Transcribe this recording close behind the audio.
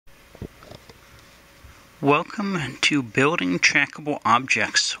Welcome to Building Trackable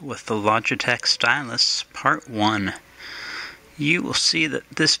Objects with the Logitech Stylus, Part 1. You will see that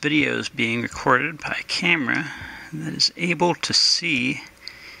this video is being recorded by a camera that is able to see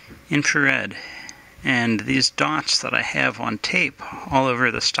infrared. And these dots that I have on tape all over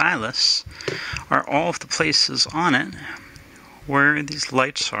the stylus are all of the places on it where these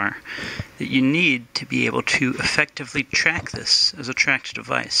lights are that you need to be able to effectively track this as a tracked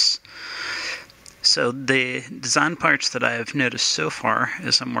device. So the design parts that I've noticed so far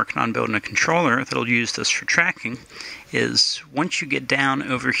as I'm working on building a controller that'll use this for tracking is once you get down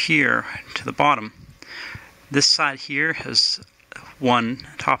over here to the bottom, this side here has one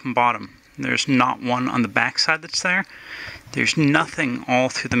top and bottom. There's not one on the back side that's there. There's nothing all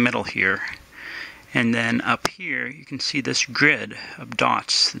through the middle here. And then up here you can see this grid of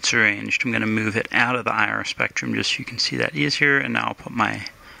dots that's arranged. I'm going to move it out of the IR spectrum just so you can see that easier, and now I'll put my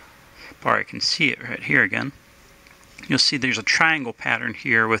bar, I can see it right here again. You'll see there's a triangle pattern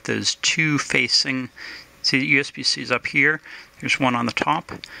here with those two facing. See the USB-C's up here, there's one on the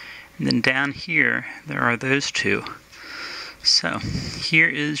top, and then down here there are those two. So here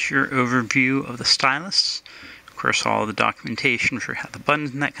is your overview of the stylus. Of course, all the documentation for how the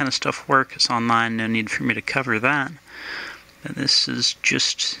buttons and that kind of stuff work is online, no need for me to cover that. And this is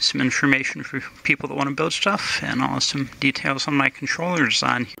just some information for people that want to build stuff, and also some details on my controller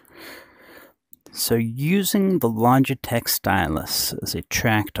design. So using the Logitech stylus as a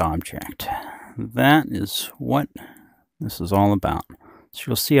tracked object, that is what this is all about. So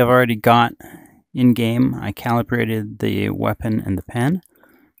you'll see I've already got in-game, I calibrated the weapon and the pen.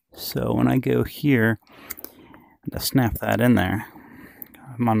 So when I go here, to snap that in there,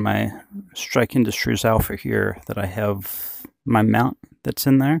 I'm on my Strike Industries Alpha here that I have my mount that's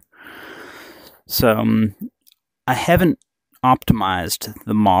in there. So I haven't optimized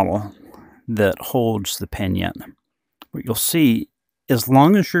the model that holds the pen yet. What you'll see, as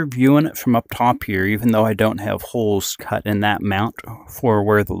long as you're viewing it from up top here, even though I don't have holes cut in that mount for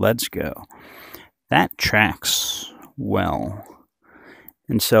where the leads go, that tracks well.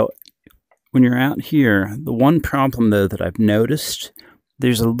 And so when you're out here, the one problem though that I've noticed,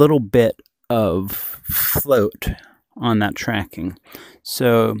 there's a little bit of float on that tracking.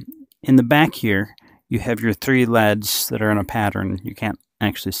 So in the back here, you have your three leads that are in a pattern. You can't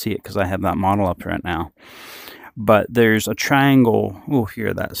actually see it because I have that model up right now. But there's a triangle. Oh,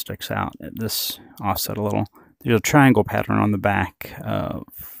 here that sticks out. This offset a little. There's a triangle pattern on the back of.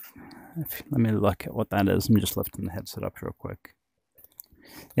 Let me look at what that is. I'm just lifting the headset up real quick.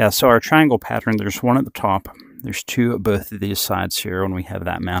 Yeah, so our triangle pattern, there's one at the top. There's two at both of these sides here when we have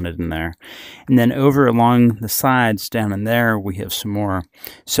that mounted in there. And then over along the sides down in there, we have some more.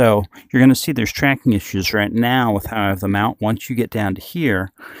 So you're going to see there's tracking issues right now with how I have the mount once you get down to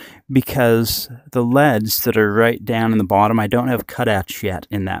here, because the leads that are right down in the bottom, I don't have cutouts yet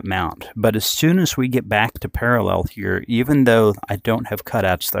in that mount. But as soon as we get back to parallel here, even though I don't have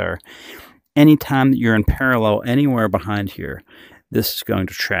cutouts there, anytime that you're in parallel anywhere behind here, this is going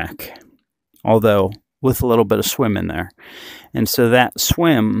to track. Although with a little bit of swim in there. And so that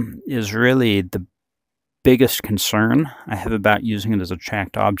swim is really the biggest concern I have about using it as a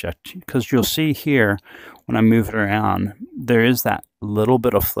tracked object, because you'll see here when I move it around, there is that little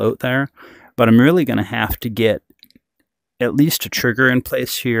bit of float there, but I'm really going to have to get at least a trigger in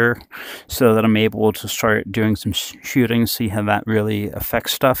place here so that I'm able to start doing some shooting, see how that really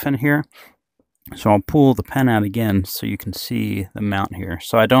affects stuff in here. So I'll pull the pen out again so you can see the mount here.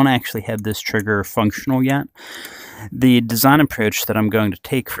 So I don't actually have this trigger functional yet. The design approach that I'm going to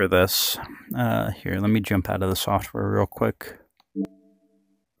take for this, here, let me jump out of the software real quick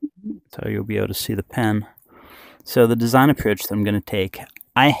so you'll be able to see the pen. So the design approach that I'm going to take,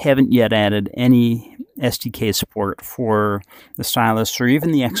 I haven't yet added any SDK support for the stylus or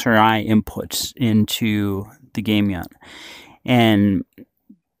even the XRI inputs into the game yet. And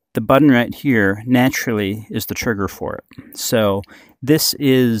the button right here naturally is the trigger for it. So this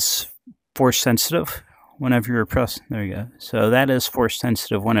is force sensitive whenever you press. There you go. So that is force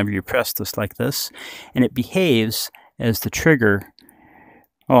sensitive whenever you press this like this, and it behaves as the trigger.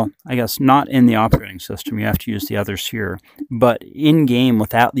 Well, I guess not in the operating system. You have to use the others here, but in game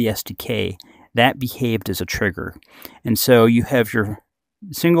without the SDK, that behaved as a trigger. And so you have your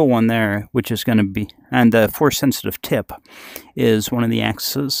single one there, which is going to be, and the force sensitive tip is one of the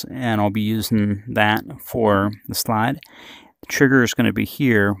axes, and I'll be using that for the slide. The trigger is going to be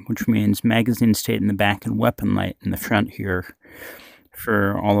here, which means magazine state in the back and weapon light in the front here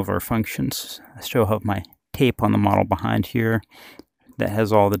for all of our functions. I still have my tape on the model behind here that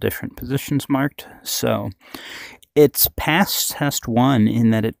has all the different positions marked. So It's past test 1 in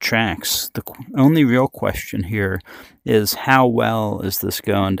that it tracks. The only real question here is how well is this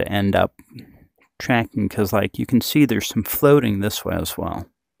going to end up tracking, because like you can see there's some floating this way as well.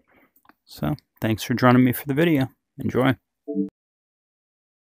 So thanks for joining me for the video. Enjoy.